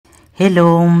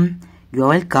Hello, you are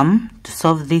welcome to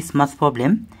solve this math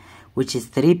problem, which is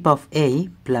 3 power of a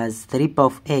plus 3 power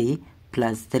of a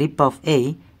plus 3 power of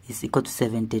a is equal to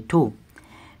 72.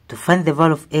 To find the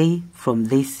value of a from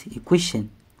this equation.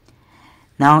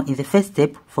 Now in the first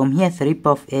step, from here 3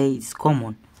 power of a is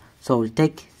common, so we'll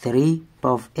take 3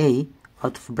 power of a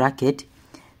out of bracket,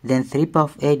 then 3 power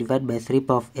of a divided by 3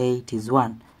 power of a, it is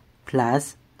 1,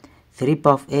 plus 3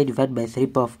 power of a divided by 3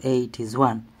 power of a, it is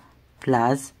 1,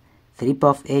 plus 3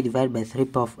 power of a divided by 3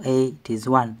 power of a, it is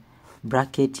 1.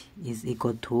 Bracket is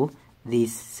equal to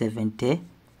this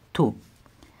 72.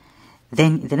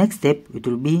 Then in the next step, it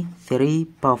will be 3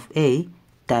 power of a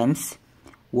times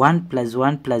 1 plus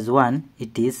 1 plus 1,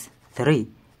 it is 3,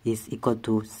 is equal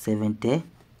to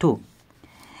 72.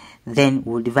 Then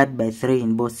we'll divide by 3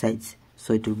 in both sides.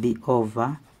 So it will be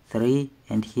over 3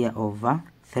 and here over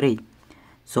 3.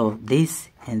 So this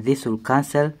and this will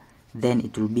cancel. Then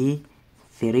it will be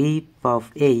 3 power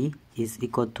of a is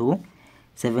equal to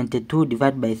 72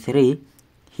 divided by 3.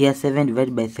 Here 7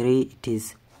 divided by 3, it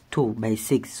is 2 by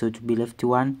 6. So it will be left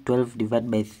 1. 12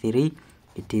 divided by 3,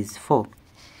 it is 4.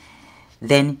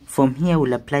 Then from here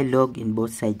we'll apply log in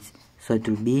both sides. So it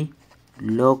will be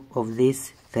log of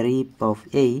this 3 power of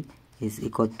a is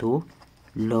equal to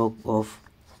log of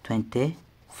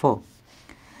 24.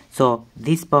 So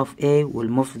this power of a will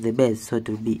move to the base. So it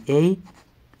will be a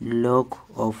log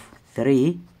of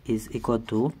 3 is equal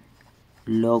to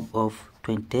log of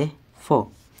 24.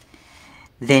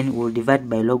 Then we'll divide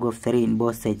by log of 3 in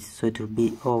both sides. So it will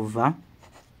be over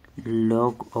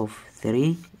log of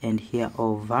 3 and here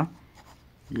over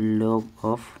log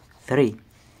of 3.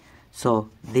 So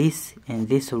this and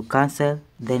this will cancel.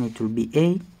 Then it will be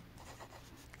a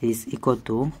is equal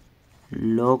to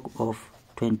log of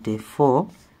 24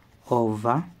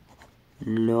 over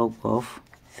log of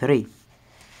 3.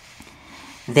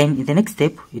 Then in the next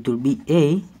step, it will be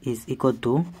a is equal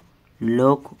to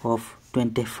log of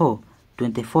 24.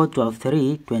 24 to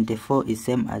 3, 24 is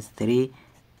same as 3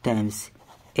 times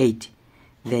 8.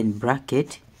 Then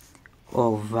bracket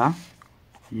over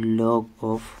log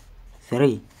of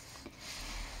 3.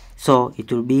 So it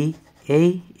will be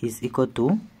a is equal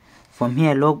to, from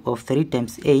here log of 3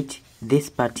 times 8, this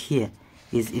part here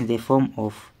is in the form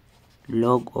of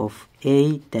log of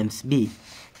a times b,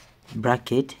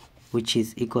 bracket, which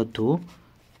is equal to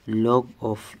log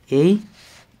of a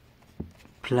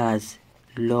plus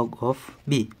log of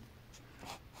b.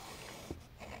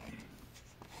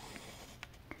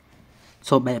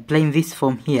 So by applying this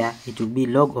form here, it will be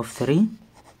log of 3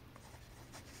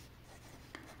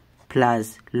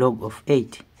 plus log of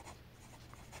 8.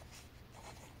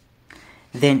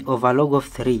 Then over log of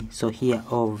 3, so here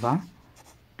over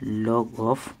log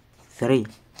of 3.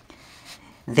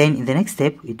 Then in the next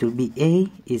step, it will be a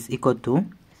is equal to,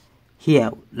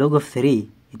 here log of 3,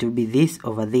 it will be this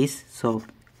over this, so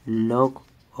log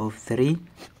of 3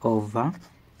 over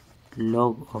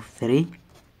log of 3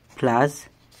 plus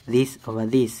this over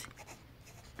this,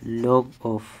 log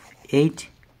of 8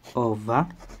 over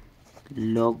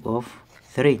log of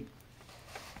 3.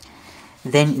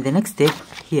 Then in the next step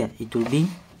here, it will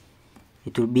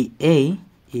be a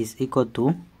is equal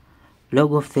to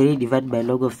log of 3 divided by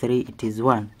log of 3, it is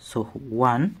 1. So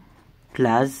 1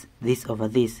 plus this over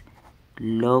this,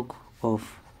 log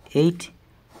of 8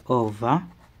 over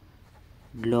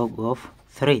log of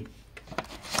 3.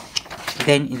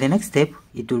 Then in the next step,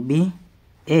 it will be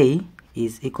a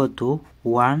is equal to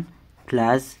 1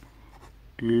 plus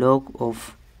log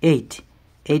of 8.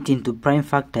 8 into prime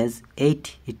factors,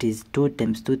 8, it is 2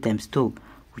 times 2 times 2,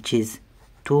 which is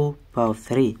 2 power of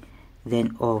 3.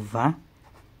 Then over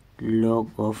log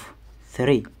of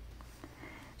 3.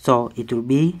 So it will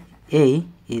be a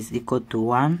is equal to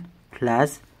 1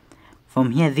 plus,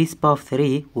 from here this power of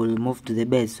 3 will move to the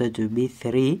base, so it will be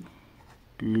 3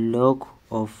 log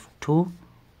of 2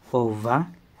 over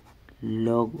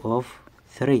log of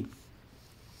 3.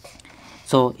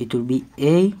 So it will be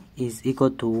a is equal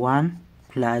to 1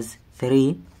 plus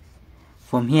 3.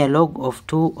 From here log of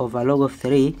 2 over log of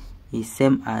 3 is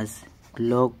same as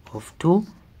log of 2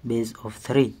 base of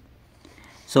 3.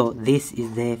 So this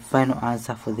is the final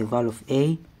answer for the value of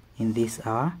a in this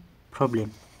our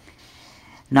problem.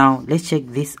 Now let's check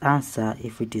this answer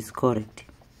if it is correct.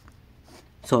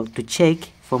 So to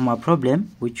check from our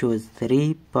problem, which was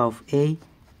 3 power of a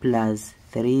plus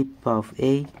 3 power of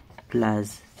a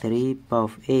plus 3 power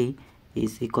of a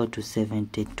is equal to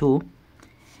 72.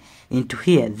 Into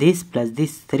here, this plus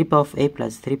this 3 power of a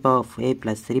plus 3 power of a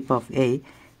plus 3 power of a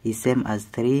is same as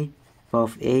 3 power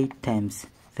of a times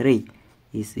 3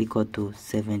 is equal to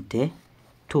 72.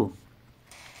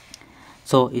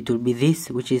 So it will be this,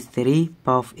 which is 3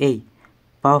 power of a.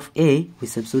 power of a, we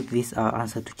substitute this our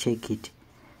answer to check it.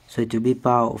 So it will be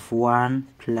power of 1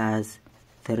 plus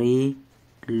 3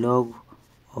 log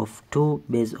of 2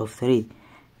 base of 3,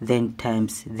 then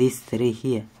times this 3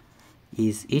 here.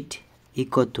 Is it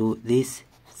equal to this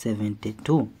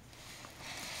 72?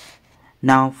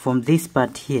 Now from this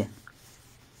part here,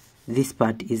 this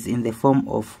part is in the form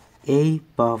of a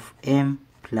power of m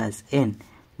plus n,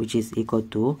 which is equal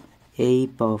to a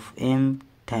power of m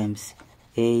times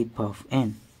a power of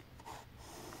n.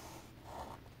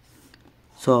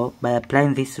 So by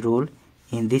applying this rule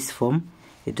in this form,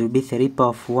 it will be 3 power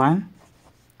of 1,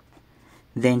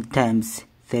 then times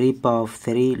 3 power of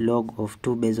 3 log of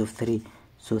 2 base of 3.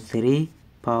 So 3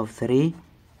 power of 3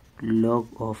 log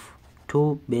of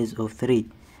 2 base of 3,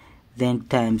 then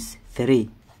times 3.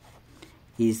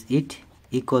 Is it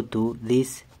equal to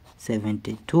this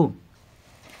 72?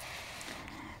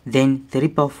 Then 3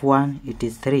 power of 1, it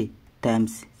is 3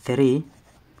 times 3.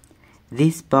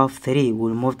 This power of 3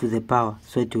 will move to the power,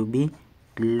 so it will be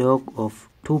log of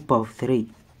 2 power of 3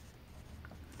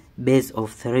 base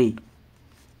of 3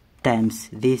 times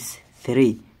this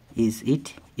 3. Is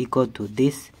it equal to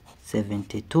this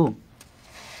 72?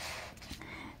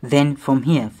 Then from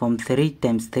here, from 3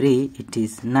 times 3, it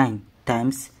is 9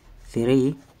 times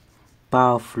 3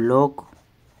 power of log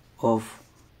of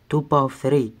 2 power of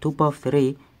 3. 2 power of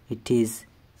 3, it is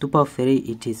 2 power of 3,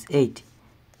 it is 8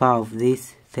 power of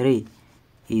this 3.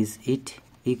 Is it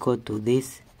equal to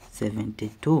this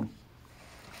 72?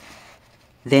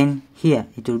 Then here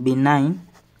it will be 9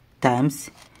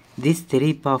 times this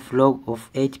 3 power of log of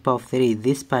 8 power of 3.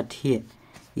 This part here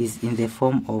is in the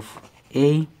form of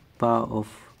a power of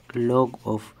log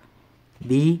of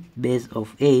b base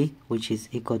of a, which is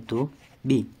equal to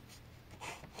b.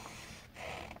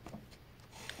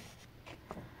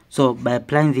 So by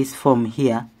applying this form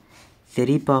here,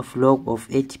 3 power of log of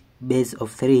 8 base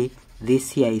of 3,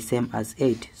 this here is same as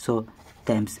 8, so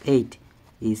times 8.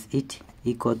 Is it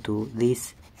equal to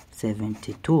this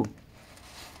 72?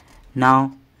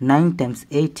 Now 9 times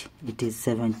 8, it is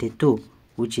 72,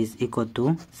 which is equal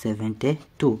to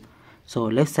 72. So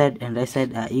left side and right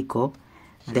side are equal.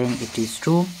 Then it is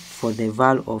true for the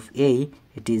value of a,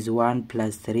 it is 1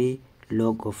 plus 3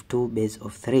 log of 2 base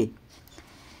of 3.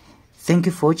 Thank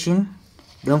you for watching.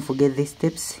 Don't forget these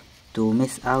steps to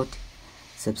miss out.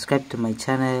 Subscribe to my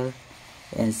channel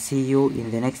and see you in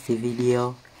the next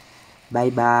video. Bye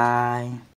bye.